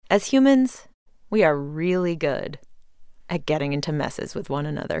As humans, we are really good at getting into messes with one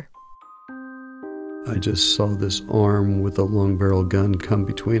another. I just saw this arm with a long barrel gun come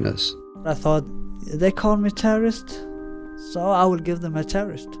between us. I thought, they call me terrorist, so I will give them a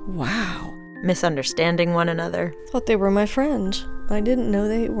terrorist. Wow. Misunderstanding one another. Thought they were my friends. I didn't know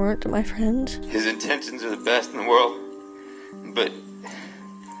they weren't my friends. His intentions are the best in the world, but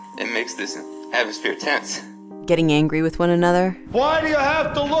it makes this atmosphere tense. Getting angry with one another. Why do you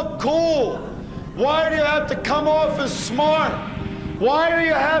have to look cool? Why do you have to come off as smart? Why do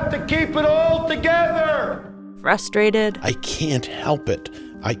you have to keep it all together? Frustrated. I can't help it.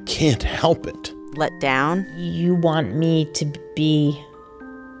 I can't help it. Let down. You want me to be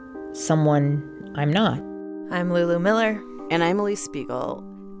someone I'm not. I'm Lulu Miller. And I'm Elise Spiegel.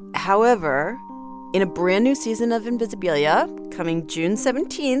 However, in a brand new season of Invisibilia, coming June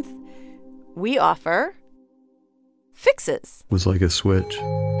 17th, we offer fixes. It was like a switch.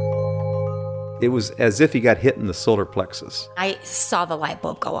 It was as if he got hit in the solar plexus. I saw the light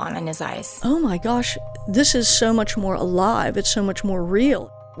bulb go on in his eyes. Oh my gosh, this is so much more alive. It's so much more real.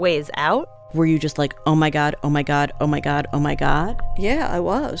 Ways out. Were you just like, oh my God, oh my God, oh my God, oh my God? Yeah, I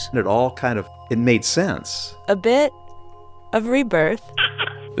was. And it all it made sense. A bit of rebirth.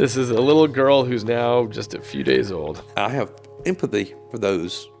 This is a little girl who's now just a few days old. I have empathy for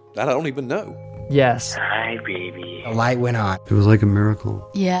those that I don't even know. Yes. Hi, baby. The light went on. It was like a miracle.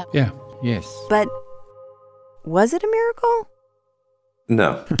 Yeah. Yeah. Yes. But was it a miracle?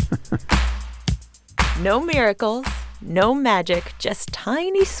 No. No miracles, no magic, just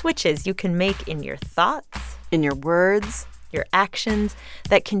tiny switches you can make in your thoughts, in your words, your actions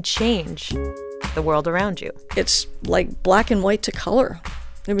that can change the world around you. It's like black and white to color.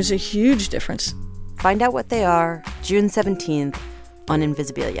 It was a huge difference. Find out what they are June 17th on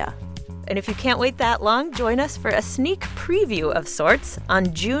Invisibilia. And if you can't wait that long, join us for a sneak preview of sorts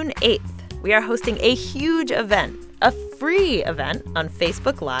on June 8th. We are hosting a huge event, a free event on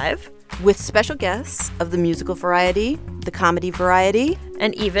Facebook Live. With special guests of the musical variety, the comedy variety,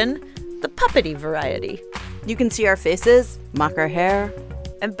 and even the puppety variety. You can see our faces, mock our hair.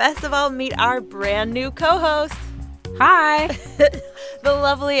 And best of all, meet our brand new co-host. Hi! The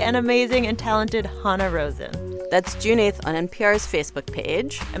lovely and amazing and talented Hannah Rosen. That's June 8th on NPR's Facebook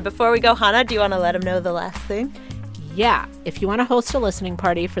page. And before we go, Hannah, do you want to let them know the last thing? Yeah. If you want to host a listening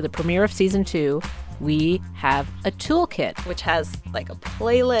party for the premiere of Season 2, we have a toolkit. Which has like a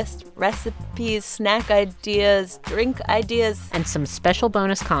playlist, recipes, snack ideas, drink ideas. And some special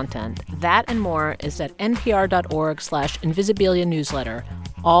bonus content. That and more is at npr.org/Invisibilia newsletter.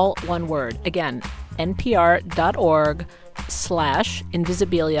 All one word. Again,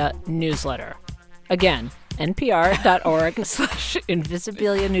 npr.org/Invisibilia newsletter. Again,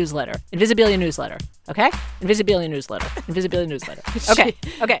 npr.org/Invisibilia newsletter. Invisibilia newsletter. Okay? Invisibilia newsletter. Invisibilia newsletter. Okay.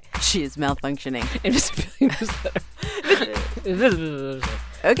 Okay. She is malfunctioning. Invisibilia newsletter.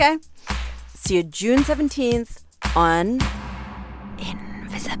 Okay. See you June 17th on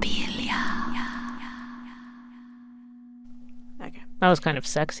Invisibilia. Okay. That was kind of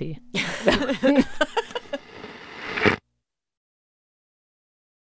sexy.